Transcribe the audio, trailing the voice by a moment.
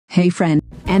Hey friend,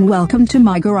 and welcome to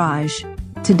my garage.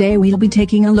 Today we'll be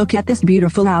taking a look at this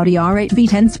beautiful Audi R8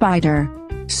 V10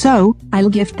 Spyder. So, I'll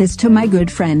gift this to my good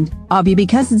friend, Audi,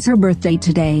 because it's her birthday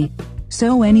today.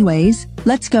 So anyways,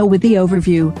 let's go with the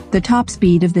overview. The top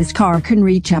speed of this car can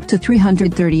reach up to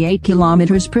 338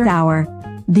 kilometers per hour.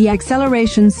 The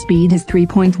acceleration speed is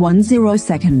 3.10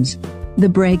 seconds. The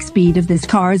brake speed of this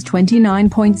car is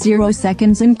 29.0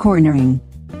 seconds in cornering.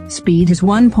 Speed is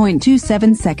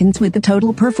 1.27 seconds with the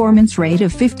total performance rate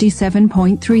of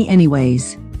 57.3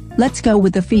 anyways. Let's go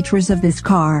with the features of this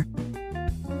car.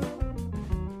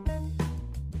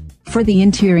 For the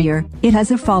interior, it has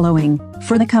the following.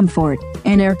 For the comfort,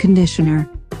 an air conditioner,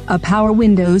 a power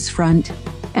windows front,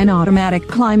 an automatic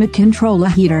climate control, a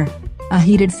heater, a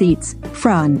heated seats,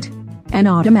 front, an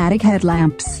automatic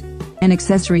headlamps, an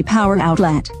accessory power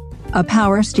outlet, a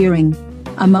power steering,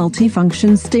 a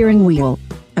multifunction steering wheel,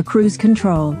 a cruise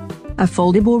control, a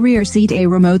foldable rear seat, a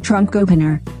remote trunk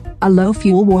opener, a low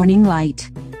fuel warning light,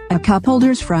 a cup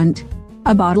holders front,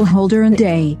 a bottle holder and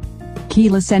a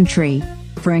keyless entry.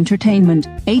 For entertainment,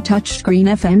 a touchscreen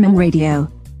FM radio,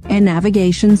 a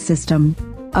navigation system,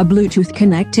 a Bluetooth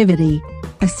connectivity,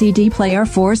 a CD player,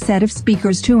 4 set of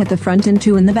speakers, 2 at the front and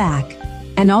 2 in the back,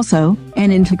 and also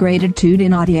an integrated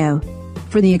 2-in audio.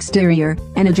 For the exterior,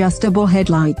 an adjustable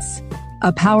headlights,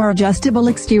 a power adjustable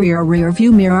exterior rear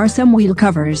view mirror, some wheel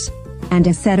covers, and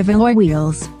a set of alloy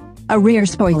wheels, a rear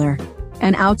spoiler,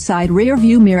 an outside rear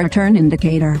view mirror turn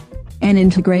indicator, an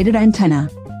integrated antenna,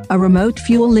 a remote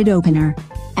fuel lid opener,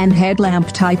 and headlamp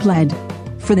type LED.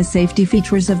 For the safety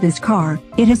features of this car,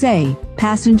 it has a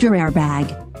passenger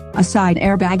airbag, a side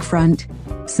airbag front,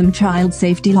 some child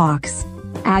safety locks,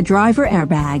 a driver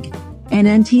airbag, an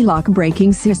anti-lock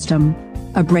braking system,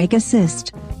 a brake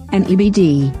assist, an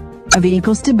EBD, a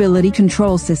vehicle stability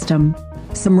control system,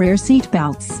 some rear seat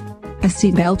belts, a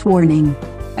seatbelt warning,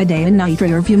 a day and night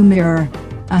rear view mirror,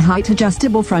 a height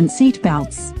adjustable front seat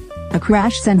belts, a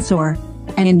crash sensor,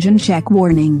 an engine check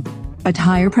warning, a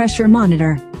tire pressure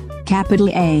monitor, capital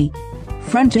A,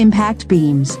 front impact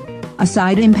beams, a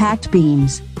side impact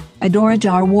beams, a door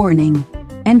ajar warning,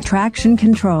 and traction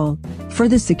control. For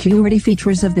the security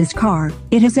features of this car,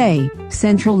 it has a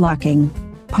central locking,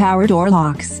 power door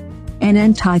locks, an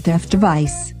anti-theft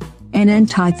device, an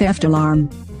anti-theft alarm,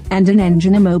 and an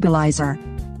engine immobilizer.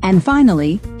 And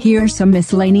finally, here are some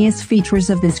miscellaneous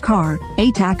features of this car: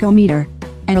 a tachometer,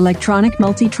 an electronic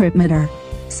multi-trip meter,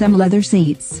 some leather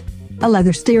seats, a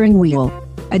leather steering wheel,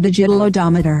 a digital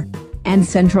odometer, and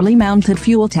centrally mounted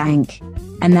fuel tank.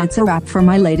 And that's a wrap for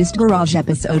my latest garage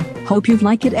episode. Hope you've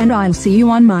liked it, and I'll see you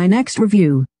on my next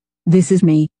review. This is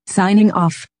me, signing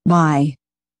off. Bye.